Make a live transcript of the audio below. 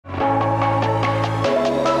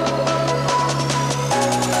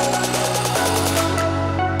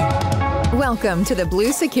Welcome to the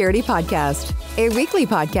Blue Security Podcast, a weekly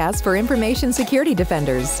podcast for information security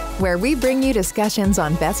defenders, where we bring you discussions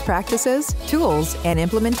on best practices, tools, and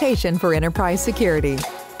implementation for enterprise security.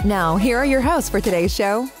 Now, here are your hosts for today's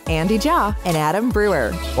show, Andy Jha and Adam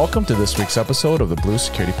Brewer. Welcome to this week's episode of the Blue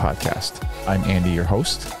Security Podcast. I'm Andy, your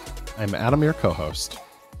host. I'm Adam, your co-host.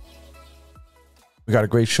 We got a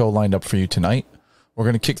great show lined up for you tonight. We're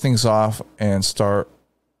going to kick things off and start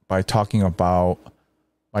by talking about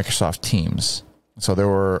Microsoft Teams. So there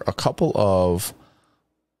were a couple of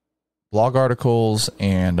blog articles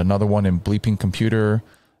and another one in Bleeping Computer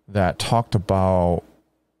that talked about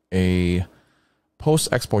a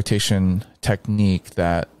post-exploitation technique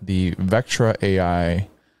that the Vectra AI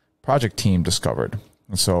project team discovered.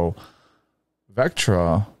 And so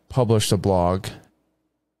Vectra published a blog,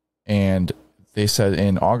 and they said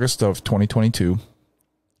in August of 2022,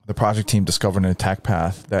 the project team discovered an attack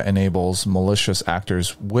path that enables malicious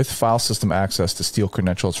actors with file system access to steal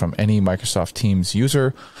credentials from any Microsoft Teams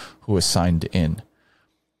user who is signed in.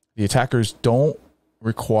 The attackers don't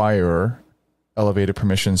require elevated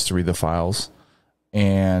permissions to read the files.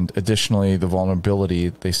 And additionally, the vulnerability,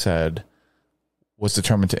 they said, was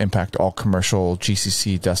determined to impact all commercial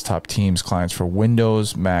GCC desktop Teams clients for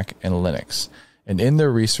Windows, Mac, and Linux. And in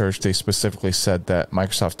their research, they specifically said that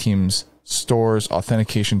Microsoft Teams stores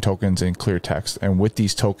authentication tokens in clear text. And with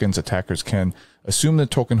these tokens, attackers can assume the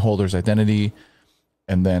token holder's identity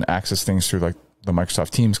and then access things through like the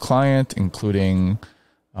Microsoft Teams client, including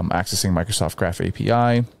accessing Microsoft Graph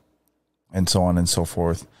API and so on and so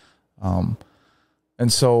forth. And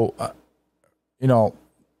so,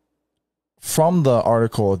 from the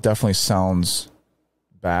article, it definitely sounds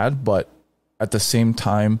bad, but at the same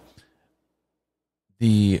time,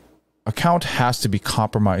 the account has to be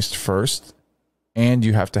compromised first, and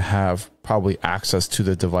you have to have probably access to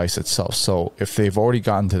the device itself. So if they've already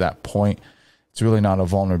gotten to that point, it's really not a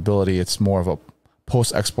vulnerability. It's more of a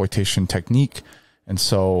post-exploitation technique. And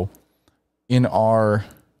so in our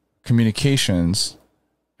communications,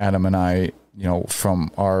 Adam and I,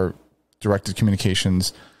 from our directed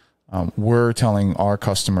communications, we're telling our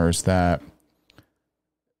customers that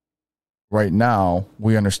right now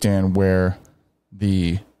we understand where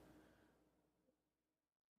the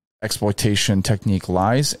exploitation technique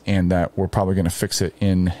lies, and that we're probably going to fix it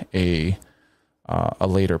in a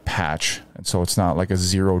later patch. And so it's not like a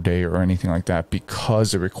 0-day or anything like that,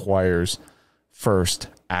 because it requires first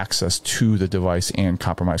access to the device and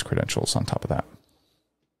compromised credentials on top of that.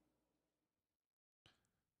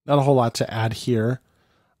 Not a whole lot to add here.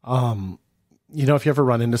 If you ever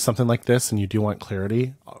run into something like this and you do want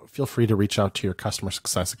clarity, feel free to reach out to your customer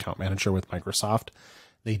success account manager with Microsoft.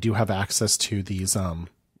 They do have access to these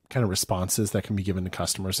kind of responses that can be given to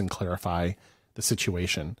customers and clarify the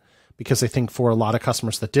situation. Because I think for a lot of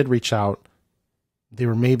customers that did reach out, they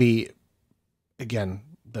were maybe, again,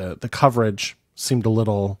 the coverage seemed a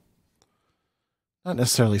little, not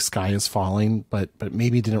necessarily sky is falling, but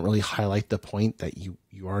maybe didn't really highlight the point that you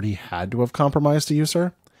already had to have compromised a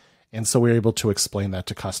user. And so we were able to explain that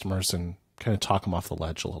to customers and kind of talk them off the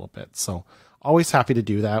ledge a little bit. So always happy to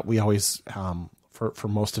do that. We always, for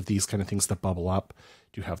most of these kind of things that bubble up,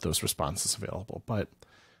 do have those responses available. But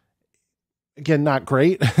again, not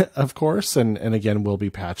great, of course. And again, will be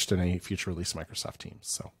patched in a future release Microsoft Teams.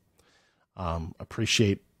 So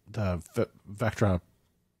appreciate the Vectra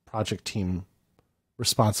project team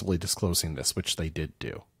responsibly disclosing this, which they did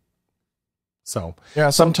do. So yeah,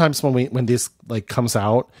 sometimes when this like comes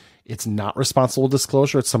out, it's not responsible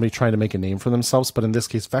disclosure. It's somebody trying to make a name for themselves. But in this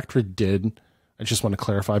case, Vectra did. I just want to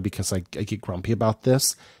clarify because I get grumpy about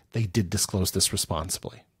this. They did disclose this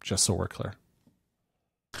responsibly, just so we're clear.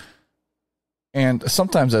 And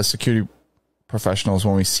sometimes as security professionals,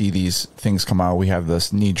 when we see these things come out, we have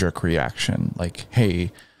this knee-jerk reaction like,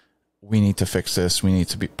 hey, we need to fix this. We need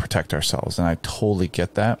to protect ourselves. And I totally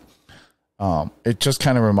get that. It just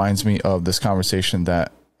kind of reminds me of this conversation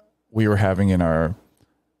that we were having in our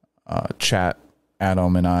chat,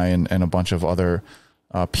 Adam and I, and a bunch of other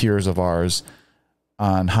peers of ours,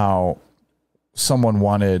 on how someone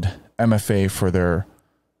wanted MFA for their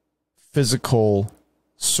physical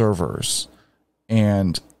servers.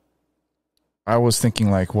 And I was thinking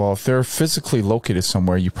like, well, if they're physically located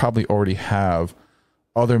somewhere, you probably already have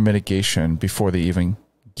other mitigation before they even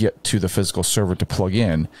get to the physical server to plug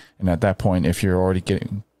in. And at that point, if you're already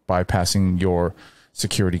bypassing your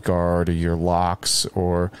security guard or your locks,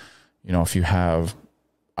 or, if you have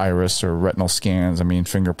iris or retinal scans,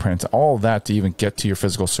 fingerprints, all of that to even get to your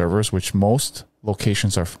physical servers, which most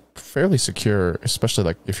locations are fairly secure, especially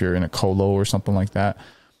like if you're in a colo or something like that,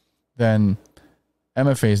 then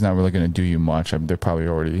MFA is not really going to do you much. They're probably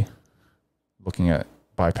already looking at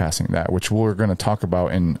bypassing that, which we're going to talk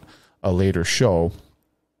about in a later show,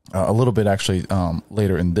 a little bit actually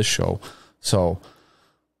later in this show. So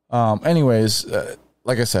anyways,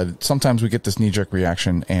 like I said, sometimes we get this knee-jerk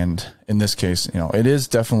reaction, and in this case, it is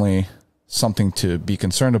definitely something to be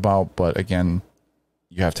concerned about, but again,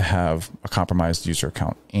 you have to have a compromised user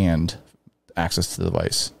account and access to the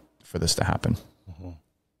device for this to happen.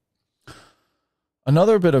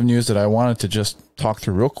 Another bit of news that I wanted to just talk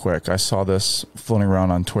through real quick, I saw this floating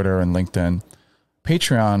around on Twitter and LinkedIn.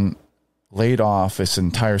 Patreon laid off its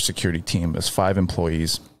entire security team, as 5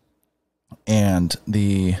 employees, and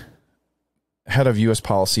the head of U.S.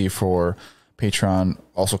 policy for Patreon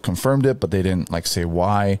also confirmed it, but they didn't say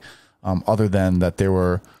why, other than that they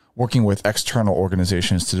were working with external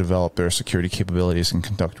organizations to develop their security capabilities and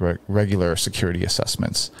conduct regular security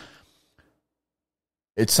assessments.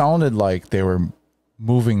 It sounded like they were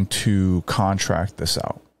moving to contract this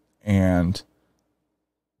out. And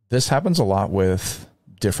this happens a lot with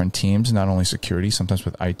different teams, not only security, sometimes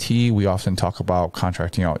with IT. We often talk about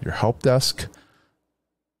contracting out your help desk.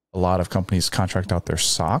 A lot of companies contract out their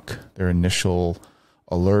SOC, their initial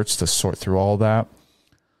alerts, to sort through all that.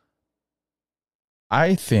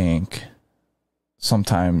 I think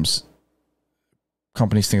sometimes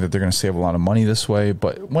companies think that they're going to save a lot of money this way,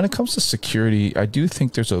 but when it comes to security, I do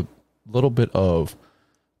think there's a little bit of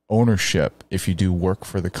ownership if you do work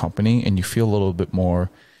for the company and you feel a little bit more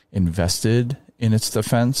invested in its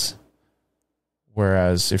defense.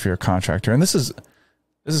 Whereas if you're a contractor, and this is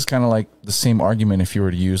kind of like the same argument if you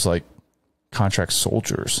were to use contract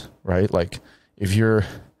soldiers, right? Like if you're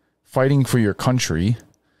fighting for your country,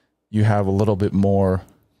 you have a little bit more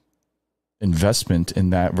investment in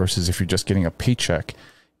that versus if you're just getting a paycheck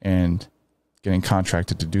and getting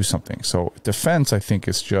contracted to do something. So defense, I think,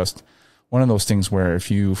 is just one of those things where if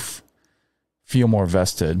you feel more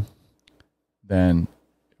vested, then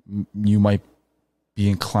you might be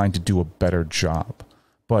inclined to do a better job.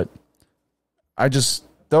 But that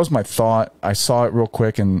was my thought. I saw it real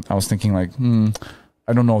quick and I was thinking I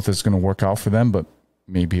don't know if this is going to work out for them, but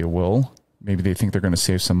maybe it will. Maybe they think they're going to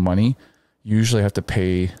save some money. You usually have to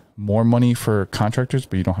pay more money for contractors,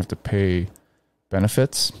 but you don't have to pay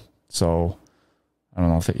benefits. So I don't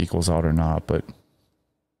know if that equals out or not, but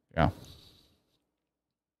yeah.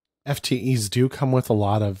 FTEs do come with a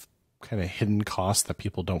lot of kind of hidden costs that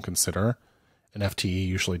people don't consider. An FTE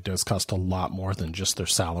usually does cost a lot more than just their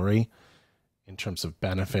salary in terms of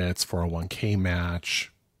benefits, 401k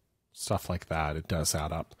match, stuff like that. It does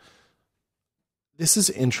add up. This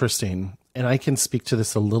is interesting, and I can speak to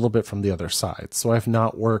this a little bit from the other side. So I've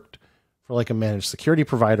not worked for a managed security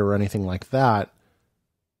provider or anything like that.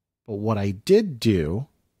 But what I did do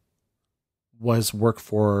was work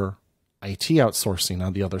for IT outsourcing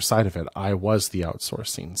on the other side of it. I was the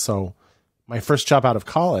outsourcing. So my first job out of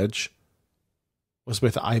college was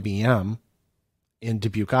with IBM in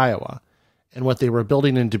Dubuque, Iowa. And what they were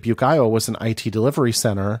building in Dubuque, Iowa was an IT delivery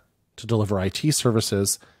center to deliver IT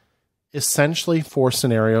services, essentially for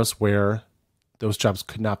scenarios where those jobs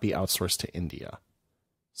could not be outsourced to India.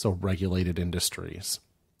 So regulated industries.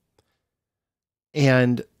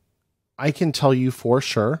 And I can tell you for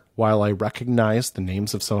sure, while I recognize the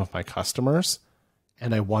names of some of my customers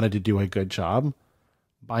and I wanted to do a good job,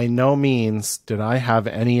 by no means did I have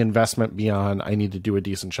any investment beyond I need to do a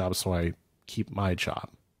decent job so I keep my job.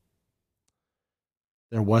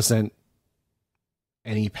 There wasn't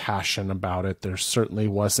any passion about it. There certainly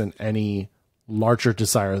wasn't any larger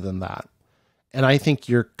desire than that. And I think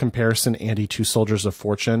your comparison, Andy, to Soldiers of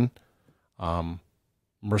Fortune,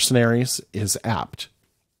 mercenaries, is apt.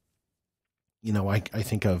 I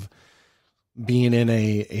think of being in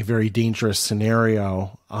a very dangerous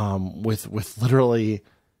scenario with literally,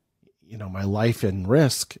 my life in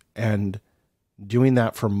risk, and doing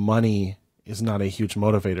that for money is not a huge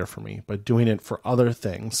motivator for me, but doing it for other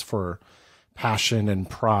things, for passion and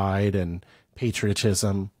pride and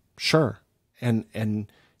patriotism, sure.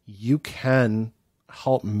 And you can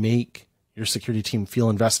help make your security team feel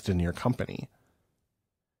invested in your company.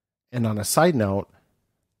 And on a side note,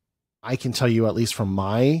 I can tell you, at least from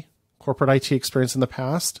my corporate IT experience in the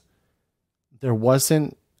past, there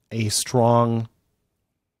wasn't a strong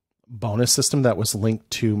bonus system that was linked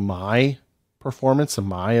to my performance and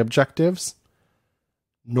my objectives,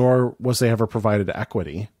 nor was they ever provided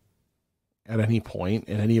equity at any point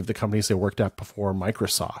in any of the companies I worked at before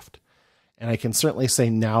Microsoft. And I can certainly say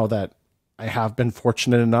now that I have been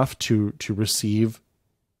fortunate enough to receive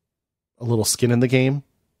a little skin in the game,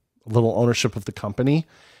 a little ownership of the company,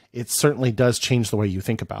 it certainly does change the way you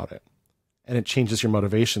think about it. And it changes your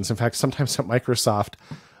motivations. In fact, sometimes at Microsoft,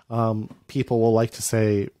 people will like to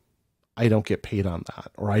say, I don't get paid on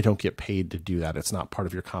that, or I don't get paid to do that. It's not part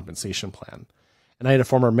of your compensation plan. And I had a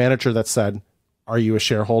former manager that said, are you a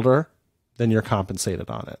shareholder? Then you're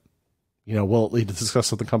compensated on it. Will it lead to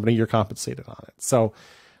success of the company? You're compensated on it. So,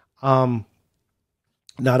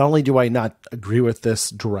 not only do I not agree with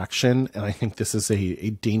this direction, and I think this is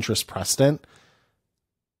a dangerous precedent,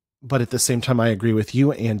 but at the same time, I agree with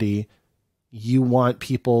you, Andy. You want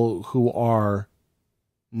people who are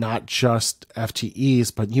not just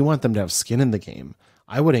FTEs, but you want them to have skin in the game.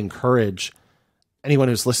 I would encourage anyone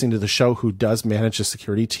who's listening to the show who does manage a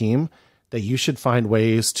security team that you should find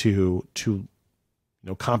ways to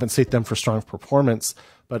compensate them for strong performance,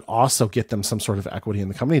 but also get them some sort of equity in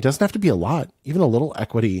the company. It doesn't have to be a lot. Even a little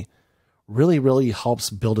equity really, really helps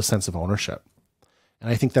build a sense of ownership. And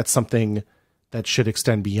I think that's something that should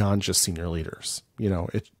extend beyond just senior leaders.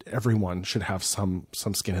 Everyone should have some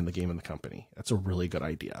skin in the game in the company. That's a really good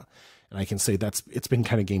idea. And I can say it's been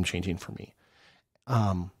kind of game changing for me.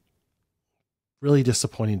 Really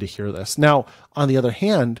disappointing to hear this. Now, on the other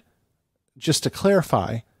hand, just to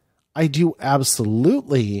clarify, I do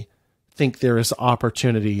absolutely think there is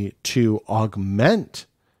opportunity to augment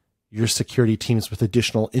your security teams with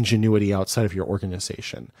additional ingenuity outside of your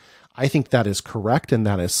organization. I think that is correct and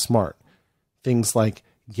that is smart. Things like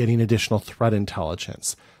getting additional threat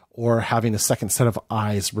intelligence or having a second set of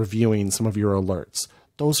eyes reviewing some of your alerts.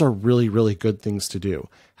 Those are really, really good things to do.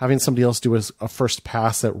 Having somebody else do a first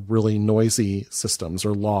pass at really noisy systems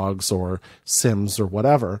or logs or SIMs or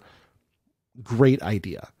whatever, great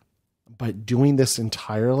idea. But doing this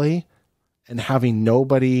entirely and having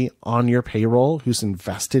nobody on your payroll who's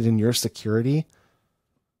invested in your security,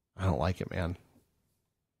 I don't like it, man.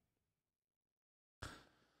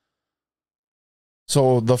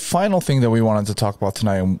 So the final thing that we wanted to talk about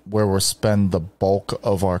tonight, and where we'll spend the bulk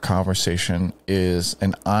of our conversation, is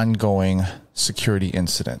an ongoing security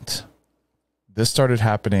incident. This started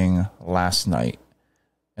happening last night.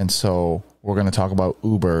 And so we're going to talk about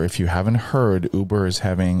Uber. If you haven't heard, Uber is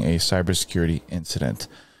having a cybersecurity incident.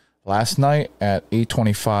 Last night at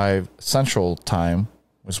 8:25 Central Time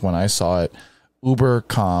was when I saw it.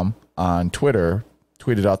 Uber.com on Twitter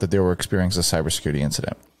tweeted out that they were experiencing a cybersecurity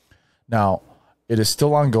incident. Now, it is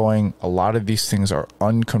still ongoing. A lot of these things are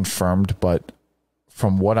unconfirmed, but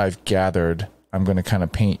from what I've gathered, I'm going to kind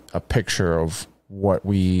of paint a picture of what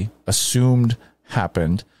we assumed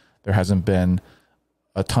happened. There hasn't been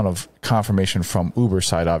a ton of confirmation from Uber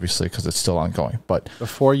side, obviously, because it's still ongoing. But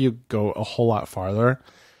before you go a whole lot farther,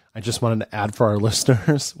 I just wanted to add for our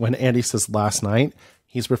listeners, when Andy says last night,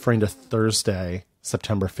 he's referring to Thursday,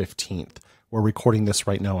 September 15th. We're recording this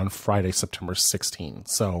right now on Friday, September 16th.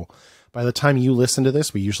 So by the time you listen to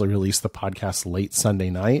this, we usually release the podcast late Sunday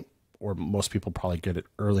night, or most people probably get it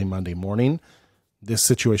early Monday morning. This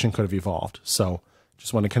situation could have evolved. So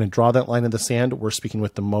just want to kind of draw that line in the sand. We're speaking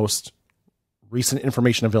with the most recent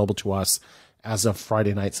information available to us as of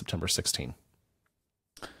Friday night, September 16th.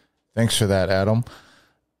 Thanks for that, Adam.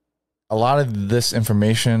 A lot of this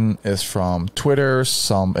information is from Twitter,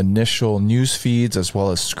 some initial news feeds, as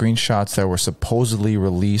well as screenshots that were supposedly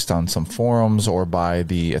released on some forums or by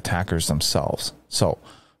the attackers themselves. So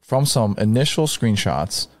from some initial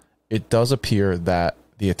screenshots, it does appear that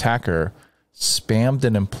the attacker spammed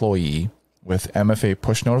an employee with MFA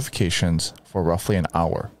push notifications for roughly an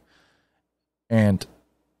hour. And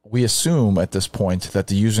we assume at this point that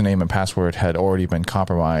the username and password had already been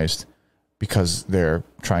compromised because they're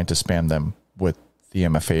trying to spam them with the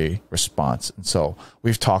MFA response. And so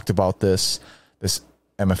we've talked about this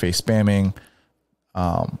MFA spamming,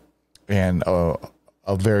 and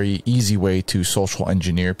a very easy way to social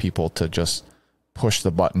engineer people to just push the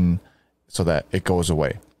button so that it goes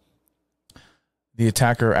away. The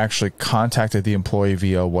attacker actually contacted the employee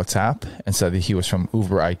via WhatsApp and said that he was from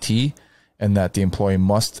Uber IT and that the employee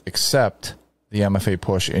must accept the MFA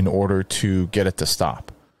push in order to get it to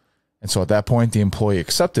stop. And so at that point, the employee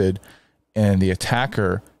accepted, and the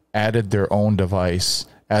attacker added their own device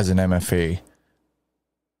as an MFA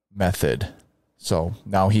method. So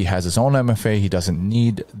now he has his own MFA. He doesn't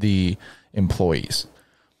need the employees.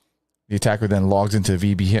 The attacker then logs into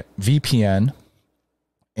VPN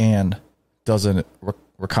and does a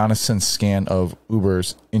reconnaissance scan of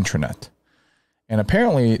Uber's intranet. And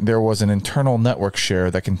apparently there was an internal network share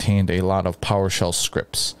that contained a lot of PowerShell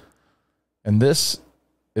scripts. And this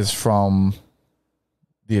is from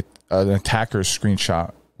an attacker's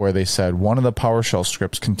screenshot where they said one of the PowerShell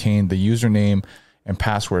scripts contained the username and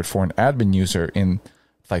password for an admin user in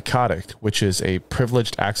Thycotic, which is a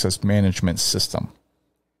privileged access management system.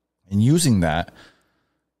 And using that,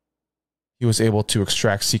 he was able to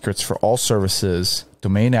extract secrets for all services,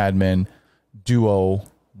 domain admin, Duo,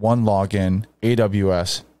 one login,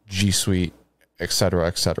 AWS, G Suite, et cetera,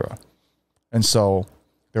 et cetera. And so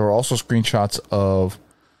there were also screenshots of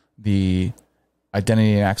the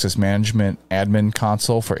identity and access management admin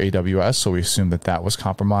console for AWS. So we assume that that was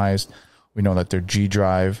compromised. We know that their G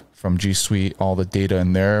Drive from G Suite, all the data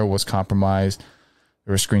in there was compromised.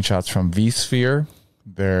 There were screenshots from vSphere,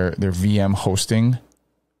 their VM hosting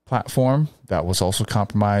platform, that was also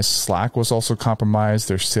compromised. Slack was also compromised.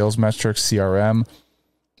 Their sales metrics, CRM,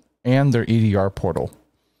 and their EDR portal.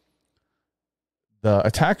 The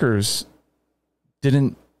attackers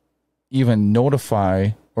didn't even notify,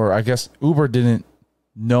 or I guess Uber didn't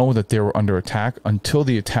know that they were under attack until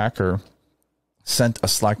the attacker sent a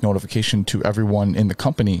Slack notification to everyone in the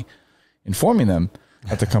company, informing them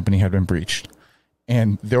that the company had been breached.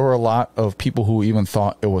 And there were a lot of people who even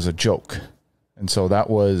thought it was a joke. And so that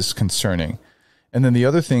was concerning. And then the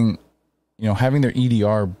other thing, having their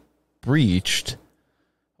EDR breached,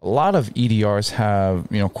 a lot of EDRs have,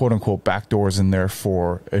 quote unquote, backdoors in there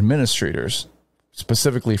for administrators,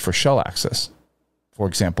 specifically for shell access. For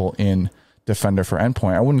example, in Defender for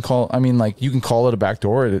Endpoint, you can call it a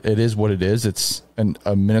backdoor. It is what it is. It's an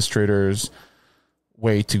administrator's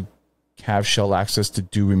way to have shell access to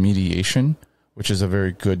do remediation, which is a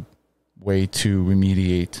very good way to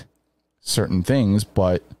remediate certain things,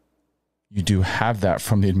 but you do have that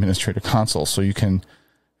from the administrator console. So you can,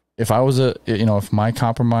 if my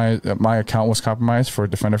account was compromised for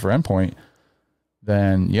Defender for Endpoint,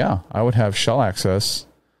 then yeah, I would have shell access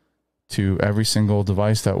to every single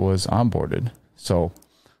device that was onboarded. So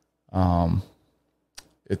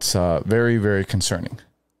it's very, very concerning,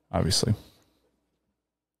 obviously.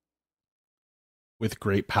 With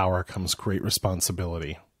great power comes great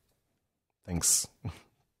responsibility. Thanks,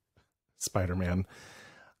 Spider-Man.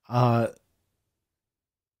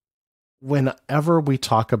 Whenever we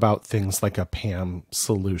talk about things like a PAM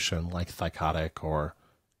solution, like Thycotic or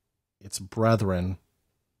its brethren,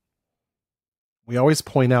 we always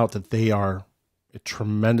point out that they are a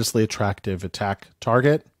tremendously attractive attack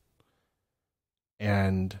target,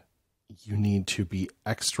 and you need to be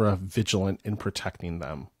extra vigilant in protecting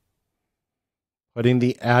them. Putting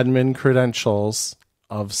the admin credentials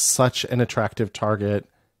of such an attractive target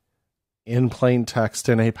in plain text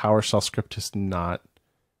in a PowerShell script is not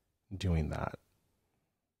doing that.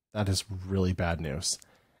 That is really bad news.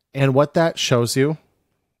 And what that shows you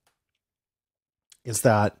is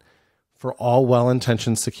that for all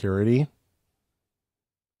well-intentioned security,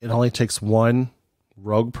 it only takes one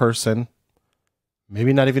rogue person,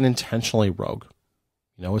 maybe not even intentionally rogue.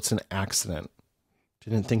 It's an accident.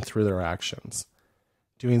 Didn't think through their actions.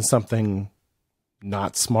 Doing something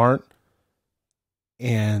not smart,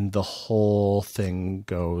 and the whole thing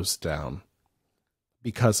goes down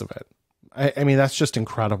because of it. I mean, that's just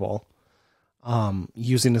incredible.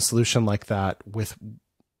 Using a solution like that with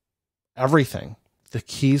everything, the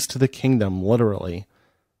keys to the kingdom, literally,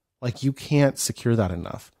 like you can't secure that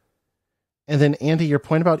enough. And then Andy, your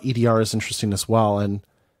point about EDR is interesting as well. And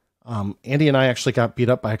Andy and I actually got beat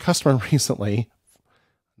up by a customer recently.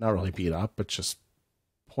 Not really beat up, but just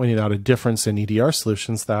pointed out a difference in EDR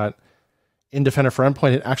solutions, that in Defender for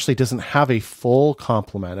Endpoint, it actually doesn't have a full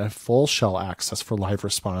complement, a full shell access for live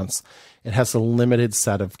response. It has a limited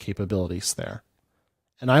set of capabilities there.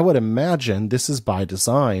 And I would imagine this is by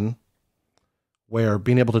design, where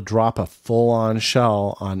being able to drop a full-on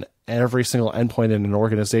shell on every single endpoint in an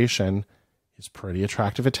organization is pretty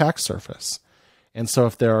attractive attack surface. And so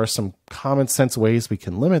if there are some common sense ways we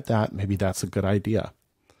can limit that, maybe that's a good idea.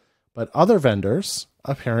 But other vendors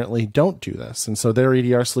apparently don't do this. And so their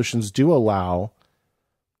EDR solutions do allow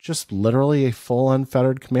just literally a full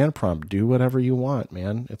unfettered command prompt. Do whatever you want,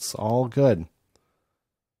 man. It's all good.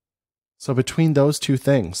 So between those two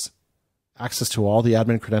things, access to all the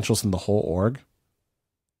admin credentials in the whole org,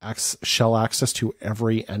 shell access to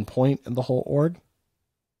every endpoint in the whole org,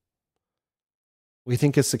 we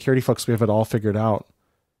think as security folks, we have it all figured out.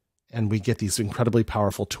 And we get these incredibly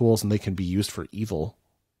powerful tools, and they can be used for evil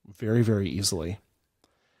very, very easily.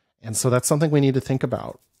 And so that's something we need to think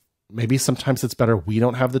about. Maybe sometimes it's better we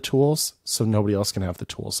don't have the tools, so nobody else can have the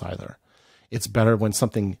tools either. It's better when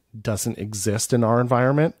something doesn't exist in our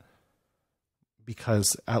environment,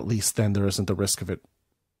 because at least then there isn't the risk of it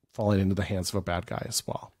falling into the hands of a bad guy as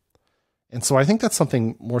well. And so I think that's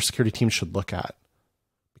something more security teams should look at,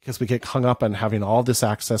 because we get hung up on having all this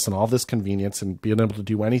access and all this convenience and being able to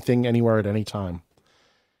do anything, anywhere, at any time.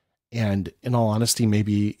 And in all honesty,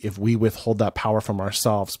 maybe if we withhold that power from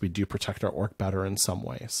ourselves, we do protect our org better in some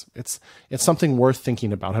ways. It's something worth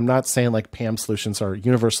thinking about. I'm not saying like PAM solutions are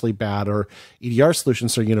universally bad or EDR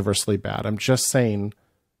solutions are universally bad. I'm just saying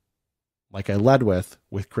like I led with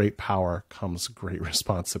great power comes great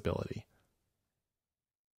responsibility.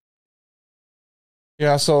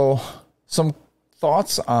 Yeah, so some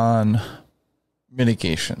thoughts on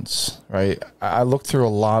mitigations, right? I looked through a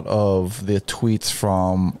lot of the tweets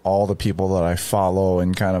from all the people that I follow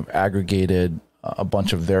and kind of aggregated a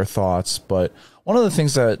bunch of their thoughts. But one of the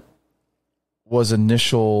things that was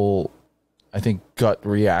initial, I think, gut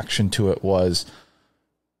reaction to it was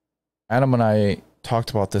Adam and I talked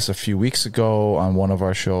about this a few weeks ago on one of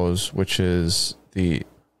our shows, which is the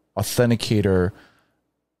authenticator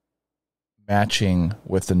matching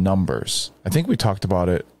with the numbers. I think we talked about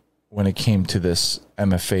it when it came to this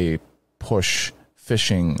MFA push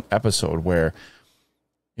phishing episode where,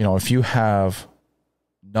 you know, if you have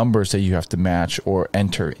numbers that you have to match or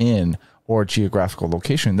enter in or geographical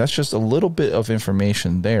location, that's just a little bit of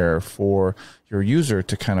information there for your user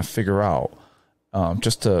to kind of figure out,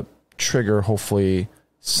 just to trigger hopefully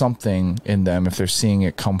something in them. If they're seeing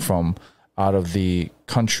it come from out of the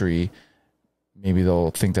country, maybe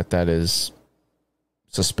they'll think that that is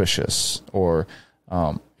suspicious, or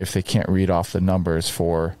if they can't read off the numbers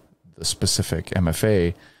for the specific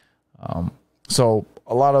MFA. So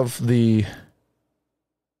a lot of the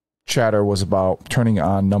chatter was about turning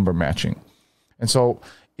on number matching. And so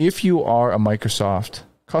if you are a Microsoft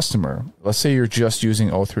customer, let's say you're just using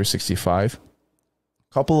O365,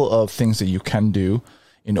 a couple of things that you can do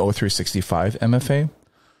in O365 MFA.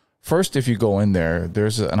 First, if you go in there,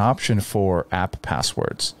 there's an option for app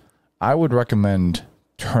passwords. I would recommend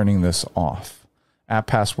turning this off. App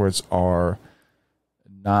passwords are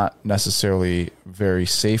not necessarily very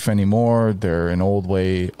safe anymore. They're an old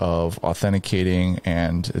way of authenticating,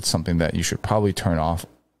 and it's something that you should probably turn off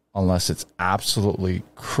unless it's absolutely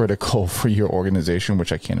critical for your organization,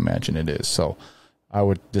 which I can't imagine it is. So I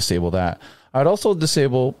would disable that. I'd also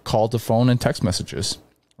disable call to phone and text messages.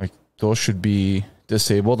 Like, those should be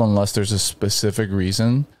disabled unless there's a specific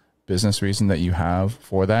reason, business reason that you have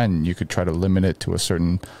for that, and you could try to limit it to a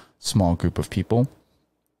certain small group of people.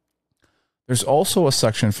 There's also a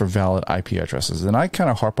section for valid IP addresses, and I kind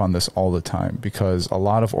of harp on this all the time because a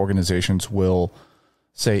lot of organizations will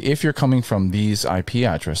say, if you're coming from these IP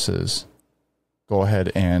addresses, go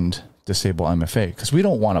ahead and disable MFA, because we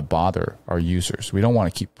don't want to bother our users. We don't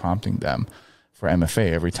want to keep prompting them for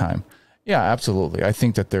MFA every time. Yeah, absolutely. I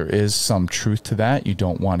think that there is some truth to that. You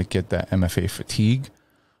don't want to get that MFA fatigue.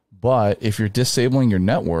 But if you're disabling your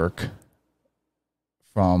network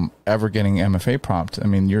from ever getting MFA prompt, I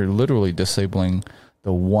mean, you're literally disabling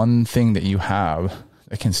the one thing that you have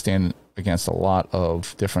that can stand against a lot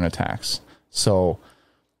of different attacks. So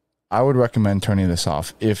I would recommend turning this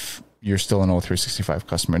off if you're still an O365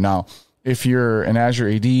 customer. Now, if you're an Azure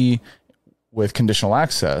AD with conditional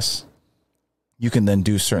access, you can then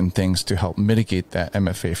do certain things to help mitigate that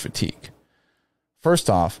MFA fatigue. First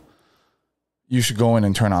off, you should go in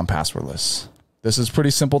and turn on passwordless. This is pretty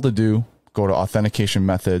simple to do. Go to authentication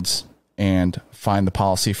methods and find the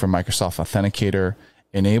policy for Microsoft Authenticator.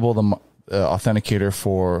 Enable the Authenticator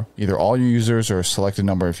for either all your users or a selected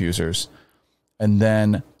number of users. And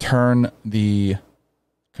then turn the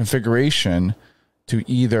configuration to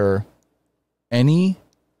either any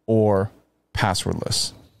or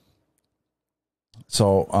passwordless.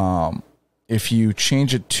 So if you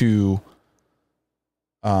change it to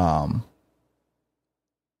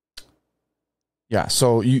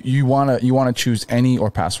so you want to choose any or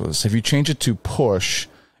passwordless. If you change it to push,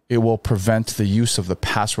 it will prevent the use of the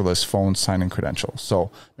passwordless phone sign-in credential. So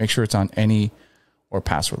make sure it's on any or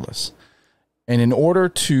passwordless. And in order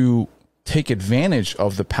to take advantage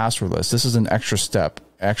of the passwordless, this is an extra step.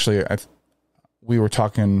 Actually, we were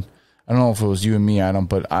talking, I don't know if it was you and me, Adam,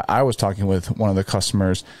 but I was talking with one of the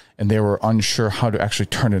customers, and they were unsure how to actually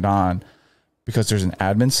turn it on because there's an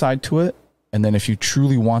admin side to it. And then if you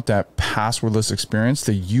truly want that passwordless experience,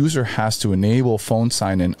 the user has to enable phone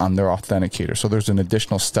sign-in on their authenticator. So there's an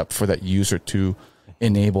additional step for that user to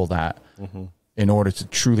enable that in order to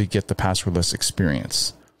truly get the passwordless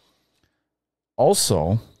experience.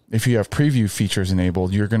 Also, if you have preview features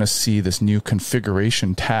enabled, you're going to see this new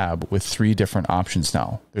configuration tab with 3 different options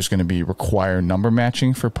now. There's going to be require number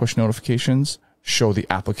matching for push notifications, show the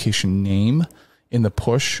application name in the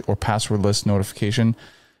push or passwordless notification,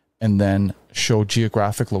 and then show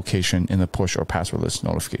geographic location in the push or passwordless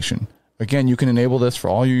notification. Again, you can enable this for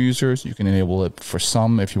all your users. You can enable it for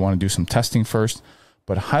some if you want to do some testing first,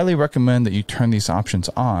 but highly recommend that you turn these options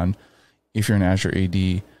on if you're an Azure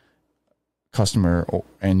AD customer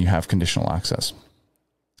and you have conditional access.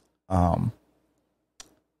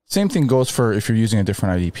 Same thing goes for if you're using a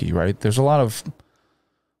different IDP, right? There's a lot of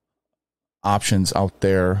options out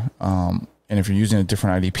there. And if you're using a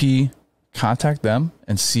different IDP, contact them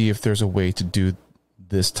and see if there's a way to do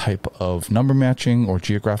this type of number matching or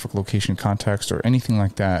geographic location context or anything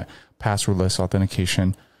like that, passwordless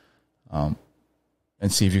authentication, and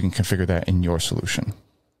see if you can configure that in your solution.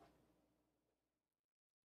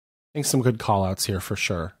 I think some good call outs here for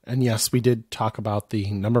sure. And yes, we did talk about the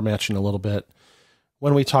number matching a little bit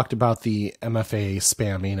when we talked about the MFA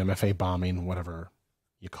spamming, MFA bombing, whatever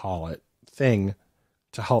you call it, thing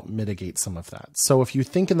to help mitigate some of that. So if you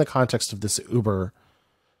think in the context of this Uber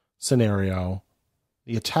scenario,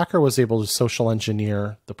 the attacker was able to social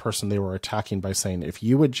engineer the person they were attacking by saying, if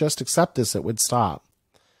you would just accept this, it would stop.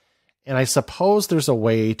 And I suppose there's a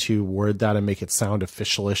way to word that and make it sound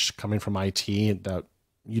officialish coming from IT that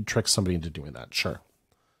you'd trick somebody into doing that. Sure.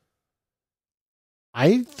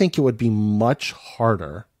 I think it would be much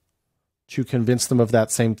harder to convince them of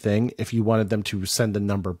that same thing if you wanted them to send the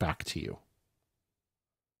number back to you.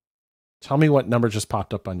 Tell me what number just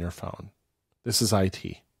popped up on your phone. This is IT.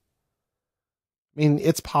 I mean,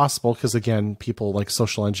 it's possible because, again, people like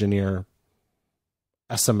social engineer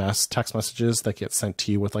SMS text messages that get sent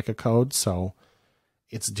to you with like a code. So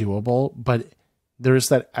it's doable, but there's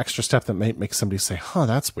that extra step that might make somebody say, huh,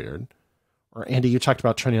 that's weird. Or Andy, you talked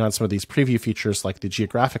about turning on some of these preview features like the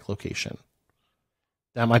geographic location.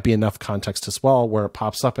 That might be enough context as well, where it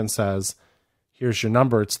pops up and says, here's your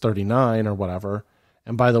number, it's 39 or whatever.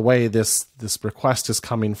 And by the way, this request is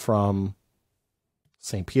coming from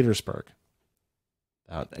St. Petersburg.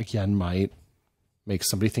 That again might make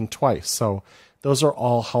somebody think twice. So those are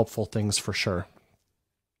all helpful things for sure.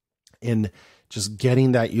 In just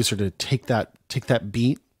getting that user to take that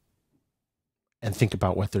beat and think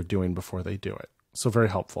about what they're doing before they do it. So very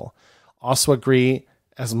helpful. Also agree,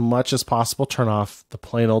 as much as possible, turn off the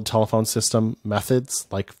plain old telephone system methods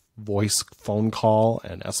like voice phone call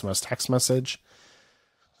and SMS text message.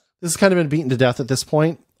 This has kind of been beaten to death at this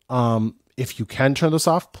point. If you can turn this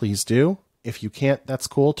off, please do. If you can't, that's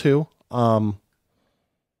cool too.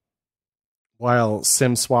 While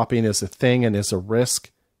SIM swapping is a thing and is a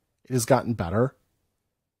risk, it has gotten better.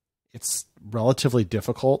 It's relatively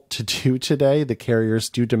difficult to do today. The carriers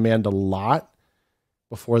do demand a lot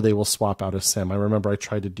before they will swap out a SIM. I remember I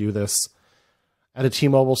tried to do this at a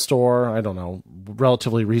T-Mobile store, I don't know,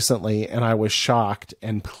 relatively recently, and I was shocked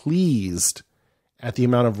and pleased at the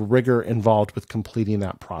amount of rigor involved with completing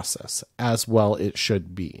that process, as well it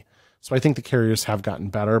should be. So I think the carriers have gotten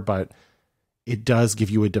better, but it does give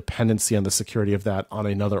you a dependency on the security of that on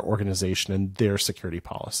another organization and their security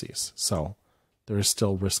policies. So there is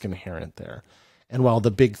still risk inherent there. And while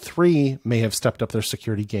the big three may have stepped up their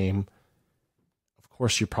security game, of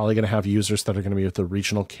course, you're probably going to have users that are going to be with a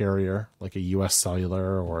regional carrier, like a US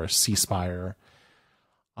Cellular or a C Spire,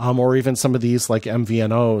 or even some of these like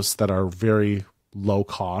MVNOs that are very low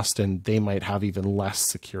cost, and they might have even less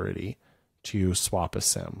security to swap a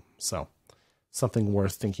SIM. So something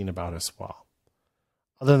worth thinking about as well.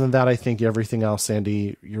 Other than that, I think everything else,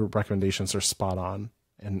 Andy, your recommendations are spot on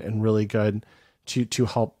and really good to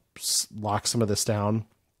help lock some of this down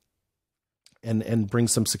and bring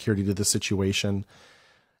some security to the situation.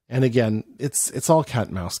 And again, it's all cat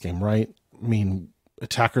and mouse game, right? I mean,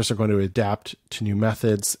 attackers are going to adapt to new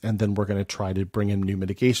methods, and then we're going to try to bring in new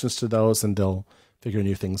mitigations to those, and they'll figure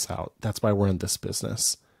new things out. That's why we're in this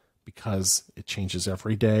business, because it changes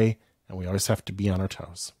every day, and we always have to be on our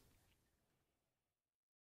toes.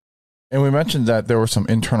 And we mentioned that there were some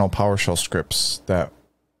internal PowerShell scripts that,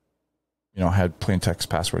 had plain text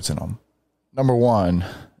passwords in them. Number one,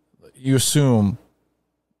 you assume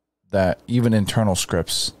that even internal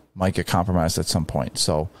scripts might get compromised at some point.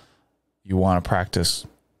 So you want to practice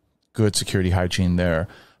good security hygiene there.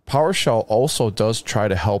 PowerShell also does try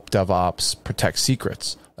to help DevOps protect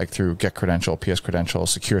secrets, like through get credential, PS credential,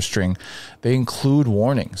 secure string. They include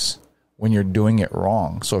warnings when you're doing it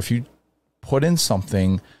wrong. So if you put in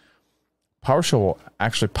something, PowerShell will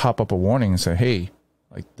actually pop up a warning and say, hey,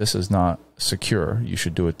 like this is not secure. You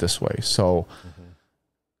should do it this way. So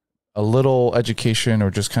a little education,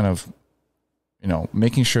 or just kind of,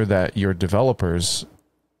 making sure that your developers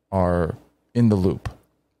are in the loop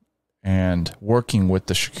and working with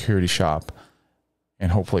the security shop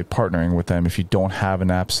and hopefully partnering with them. If you don't have an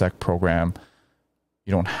AppSec program,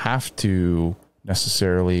 you don't have to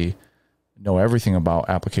necessarily know everything about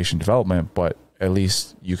application development, but at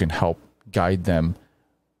least you can help guide them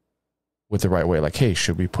with the right way. Like, hey,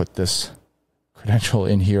 should we put this credential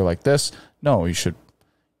in here like this? No, you should,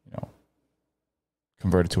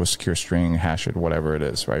 convert it to a secure string, hash it, whatever it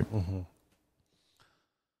is, right?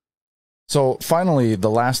 So finally, the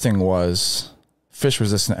last thing was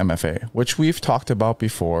phish-resistant MFA, which we've talked about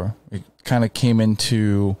before. It kind of came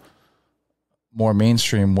into more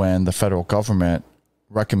mainstream when the federal government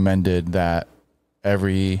recommended that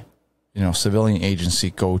every civilian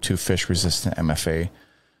agency go to fish resistant MFA.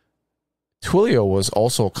 Twilio was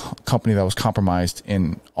also a company that was compromised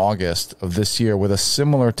in August of this year with a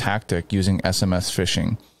similar tactic using SMS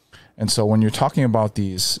phishing. And so when you're talking about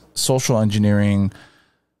these social engineering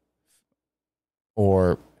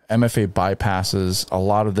or MFA bypasses, a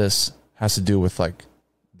lot of this has to do with like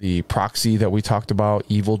the proxy that we talked about,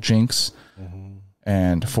 Evil Jinx. Mm-hmm.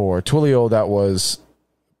 And for Twilio, that was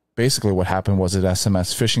basically what happened was an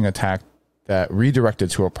SMS phishing attack that redirected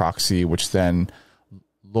to a proxy, which then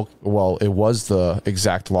it was the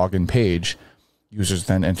exact login page. Users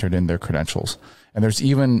then entered in their credentials. And there's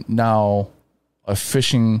even now a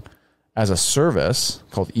phishing as a service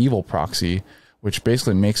called Evil Proxy, which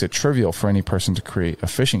basically makes it trivial for any person to create a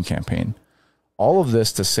phishing campaign. All of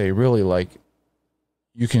this to say, really, like,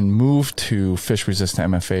 you can move to fish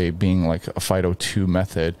resistant MFA being like a FIDO2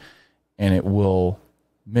 method, and it will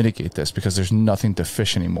mitigate this because there's nothing to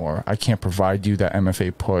fish anymore. I can't provide you that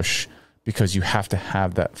MFA push because you have to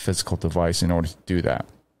have that physical device in order to do that.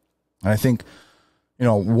 And I think,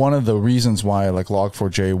 one of the reasons why like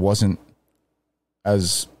Log4j wasn't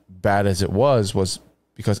as bad as it was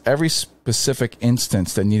because every specific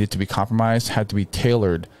instance that needed to be compromised had to be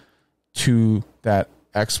tailored to that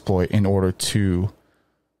exploit in order to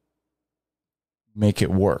make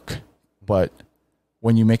it work. But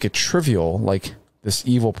when you make it trivial, like this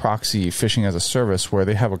Evil Proxy phishing as a service where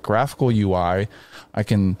they have a graphical UI, I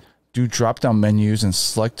can do drop-down menus and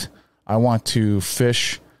select, I want to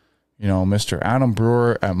fish, Mr. Adam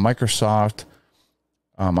Brewer at Microsoft.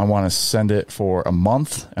 I want to send it for a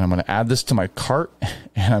month, and I'm going to add this to my cart,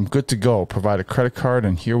 and I'm good to go. Provide a credit card,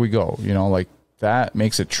 and here we go. Like that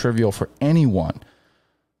makes it trivial for anyone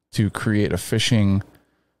to create a phishing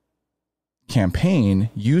campaign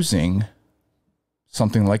using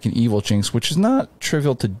something like an Evil Jinx, which is not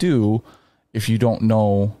trivial to do if you don't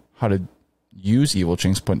know how to use Evil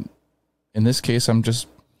Jinx, but in this case, I'm just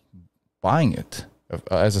buying it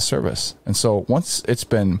as a service. And so once it's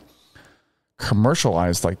been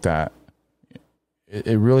commercialized like that,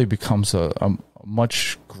 it really becomes a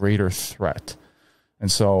much greater threat. And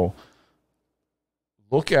so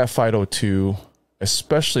look at FIDO2,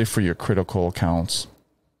 especially for your critical accounts.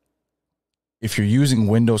 If you're using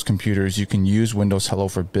Windows computers, you can use Windows Hello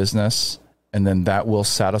for Business, and then that will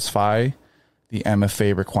satisfy the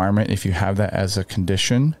MFA requirement if you have that as a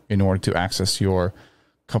condition in order to access your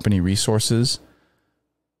company resources.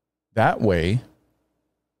 That way,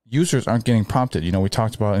 users aren't getting prompted. We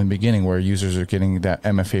talked about in the beginning where users are getting that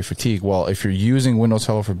MFA fatigue. Well, if you're using Windows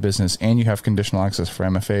Hello for Business and you have conditional access for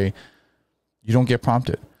MFA, you don't get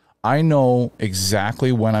prompted. I know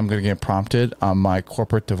exactly when I'm going to get prompted on my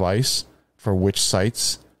corporate device for which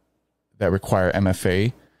sites that require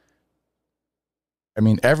MFA. I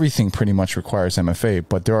mean, everything pretty much requires MFA,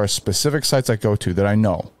 but there are specific sites I go to that I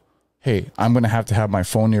know, hey, I'm going to have my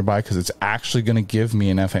phone nearby because it's actually going to give me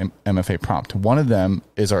an MFA prompt. One of them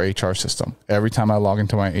is our HR system. Every time I log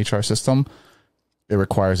into my HR system, it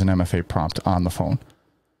requires an MFA prompt on the phone.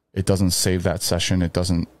 It doesn't save that session.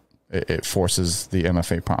 It forces the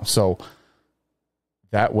MFA prompt. So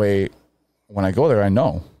that way, when I go there, I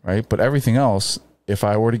know, right? But everything else, if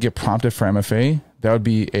I were to get prompted for MFA, that would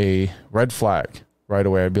be a red flag right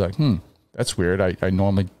away. I'd be like, that's weird. I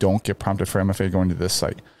normally don't get prompted for MFA going to this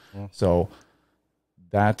site. Yeah. So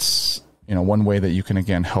that's, one way that you can,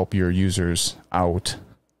 again, help your users out,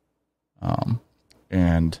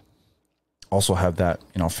 and also have that,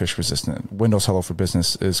 fish resistant. Windows Hello for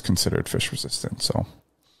Business is considered fish resistant. So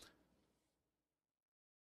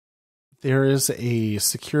there is a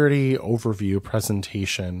security overview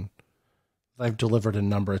presentation that I've delivered a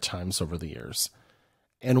number of times over the years.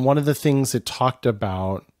 And one of the things it talked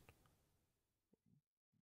about,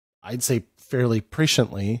 I'd say fairly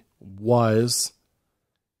presciently, was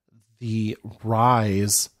the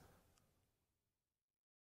rise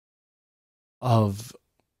of,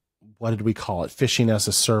 what did we call it? Phishing as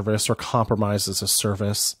a service or compromise as a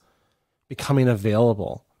service becoming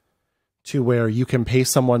available to where you can pay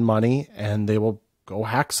someone money and they will go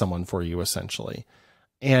hack someone for you, essentially.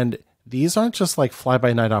 And these aren't just like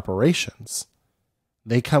fly-by-night operations.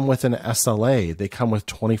 They come with an SLA. They come with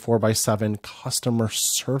 24/7 customer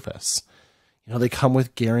service. They come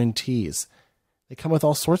with guarantees. They come with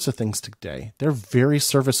all sorts of things today. They're very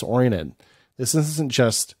service-oriented. This isn't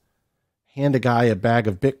just hand a guy a bag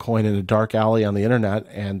of Bitcoin in a dark alley on the internet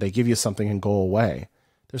and they give you something and go away.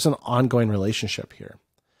 There's an ongoing relationship here.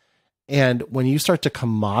 And when you start to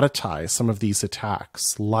commoditize some of these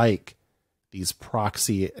attacks, like these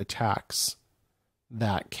proxy attacks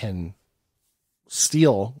that can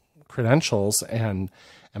steal credentials and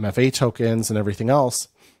MFA tokens and everything else,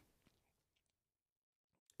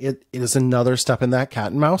 it is another step in that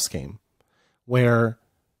cat and mouse game where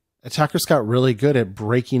attackers got really good at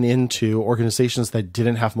breaking into organizations that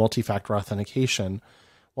didn't have multi-factor authentication.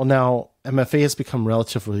 Well, now MFA has become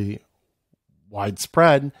relatively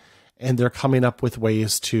widespread, and they're coming up with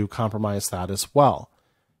ways to compromise that as well.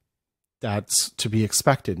 That's to be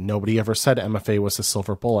expected. Nobody ever said MFA was a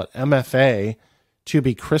silver bullet. MFA, to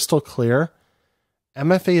be crystal clear,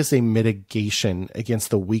 MFA is a mitigation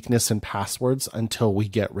against the weakness in passwords until we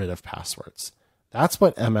get rid of passwords. That's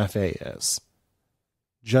what MFA is.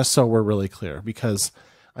 Just so we're really clear, because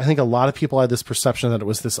I think a lot of people had this perception that it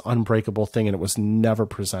was this unbreakable thing, and it was never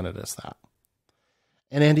presented as that.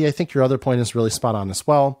 And Andy, I think your other point is really spot on as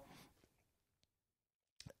well.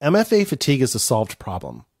 MFA fatigue is a solved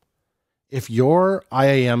problem. If your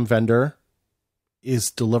IAM vendor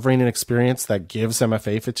is delivering an experience that gives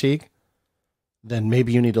MFA fatigue, then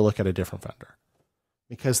maybe you need to look at a different vendor,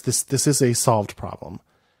 because this is a solved problem.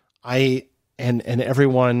 And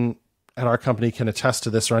everyone at our company can attest to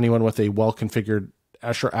this, or anyone with a well-configured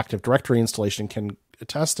Azure Active Directory installation can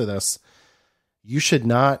attest to this. You should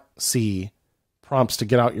not see prompts to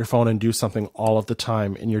get out your phone and do something all of the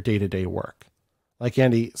time in your day-to-day work. Like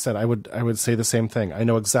Andy said, I would say the same thing. I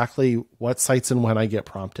know exactly what sites and when I get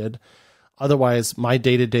prompted. Otherwise, my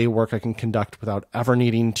day-to-day work I can conduct without ever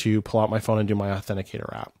needing to pull out my phone and do my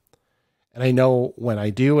Authenticator app. And I know when I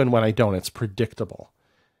do and when I don't. It's predictable.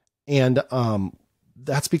 And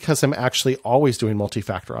that's because I'm actually always doing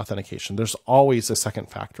multi-factor authentication. There's always a second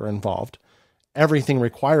factor involved. Everything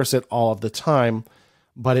requires it all of the time,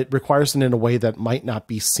 but it requires it in a way that might not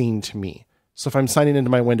be seen to me. So if I'm signing into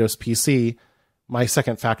my Windows PC, my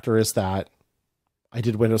second factor is that I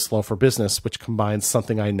did Windows Hello for Business, which combines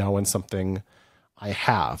something I know and something I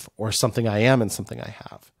have, or something I am and something I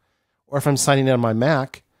have. Or if I'm signing in on my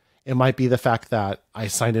Mac, it might be the fact that I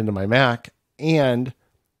signed into my Mac and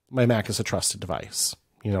my Mac is a trusted device,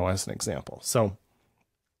 as an example. So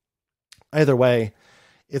either way,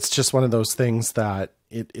 it's just one of those things that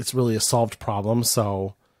it's really a solved problem.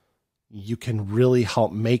 So you can really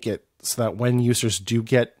help make it so that when users do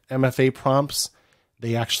get MFA prompts,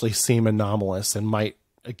 they actually seem anomalous and might,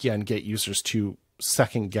 again, get users to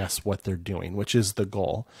second guess what they're doing, which is the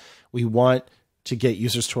goal. We want to get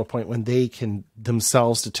users to a point when they can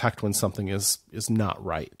themselves detect when something is not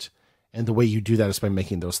right. And the way you do that is by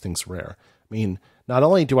making those things rare. I mean, not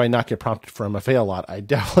only do I not get prompted for MFA a lot, I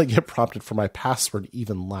definitely get prompted for my password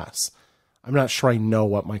even less. I'm not sure I know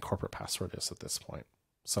what my corporate password is at this point.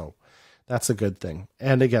 So that's a good thing.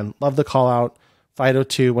 And again, love the call out.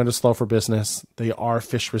 FIDO2, Windows Hello for Business, they are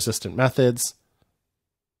phish-resistant methods.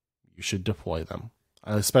 You should deploy them.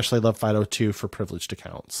 I especially love FIDO2 for privileged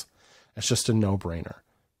accounts. It's just a no-brainer.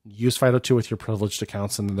 Use FIDO2 with your privileged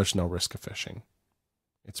accounts, and then there's no risk of phishing.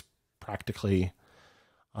 It's practically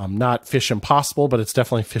not phish impossible, but it's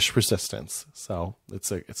definitely phish resistance. So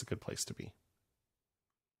it's a good place to be.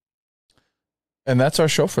 And that's our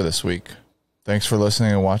show for this week. Thanks for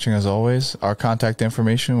listening and watching as always. Our contact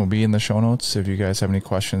information will be in the show notes if you guys have any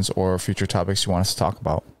questions or future topics you want us to talk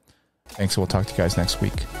about. Thanks, and we'll talk to you guys next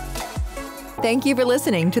week. Thank you for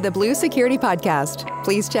listening to the Blue Security Podcast.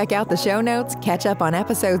 Please check out the show notes, catch up on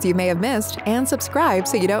episodes you may have missed, and subscribe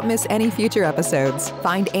so you don't miss any future episodes.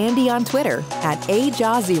 Find Andy on Twitter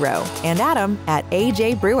 @AJaw0 and Adam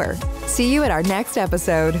 @AJ Brewer. See you at our next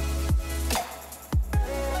episode.